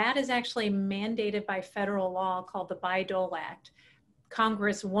 That is actually mandated by federal law called the Bayh-Dole Act.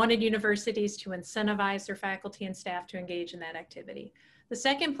 Congress wanted universities to incentivize their faculty and staff to engage in that activity. The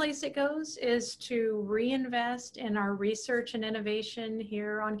second place it goes is to reinvest in our research and innovation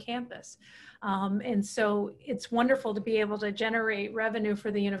here on campus. And so it's wonderful to be able to generate revenue for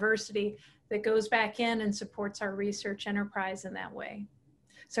the university that goes back in and supports our research enterprise in that way.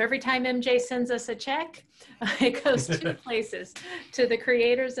 So every time MJ sends us a check, it goes two places, to the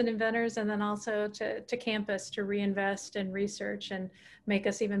creators and inventors, and then also to campus to reinvest in research and make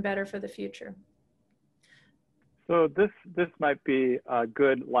us even better for the future. So this might be a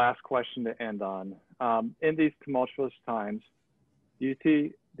good last question to end on. In these tumultuous times, do you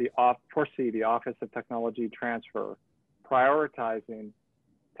foresee the Office of Technology Transfer prioritizing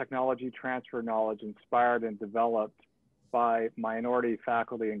technology transfer knowledge inspired and developed by minority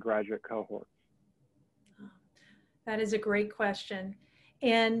faculty and graduate cohorts? That is a great question.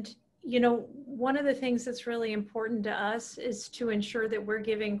 And you know, one of the things that's really important to us is to ensure that we're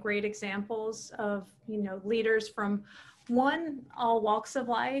giving great examples of, you know, leaders from one, all walks of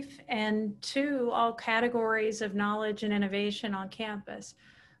life, and two, all categories of knowledge and innovation on campus.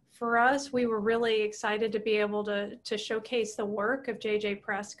 For us, we were really excited to be able to showcase the work of J.J.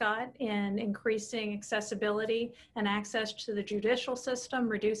 Prescott in increasing accessibility and access to the judicial system,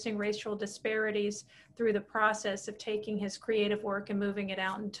 reducing racial disparities through the process of taking his creative work and moving it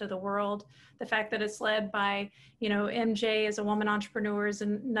out into the world. The fact that it's led by, you know, MJ as a woman entrepreneur is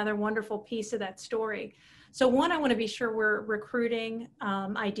another wonderful piece of that story. So one, I want to be sure we're recruiting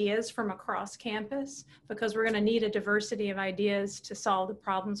ideas from across campus, because we're going to need a diversity of ideas to solve the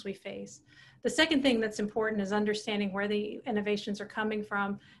problems we face. The second thing that's important is understanding where the innovations are coming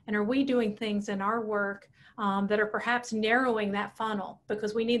from, and are we doing things in our work that are perhaps narrowing that funnel,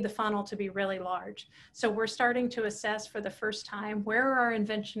 because we need the funnel to be really large. So we're starting to assess for the first time, where are our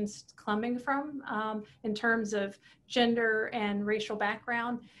inventions coming from in terms of gender and racial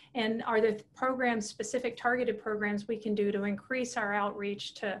background, and are there programs, specific targeted programs we can do to increase our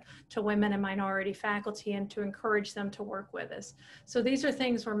outreach to women and minority faculty and to encourage them to work with us. So these are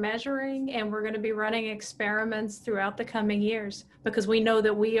things we're measuring, and we're going to be running experiments throughout the coming years, because we know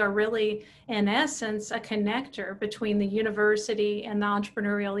that we are really, in essence, a connector between the university and the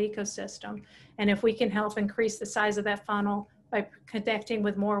entrepreneurial ecosystem. And if we can help increase the size of that funnel by connecting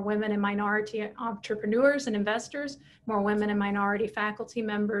with more women and minority entrepreneurs and investors, more women and minority faculty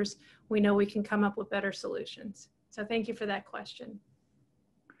members, we know we can come up with better solutions. So thank you for that question.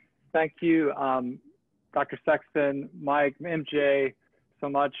 Thank you, Dr. Sexton, Mike, MJ, so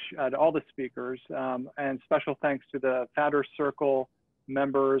much to all the speakers, and special thanks to the Founders Circle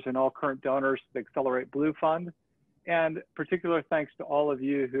members and all current donors to the Accelerate Blue Fund. And particular thanks to all of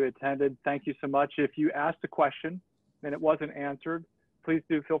you who attended. Thank you so much. If you asked a question and it wasn't answered, please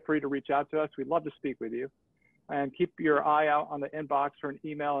do feel free to reach out to us. We'd love to speak with you. And keep your eye out on the inbox for an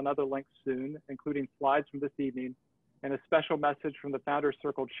email and other links soon, including slides from this evening and a special message from the Founders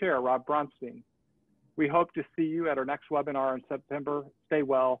Circle Chair, Rob Bronstein. We hope to see you at our next webinar in September. Stay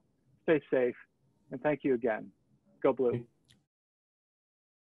well, stay safe, and thank you again. Go Blue.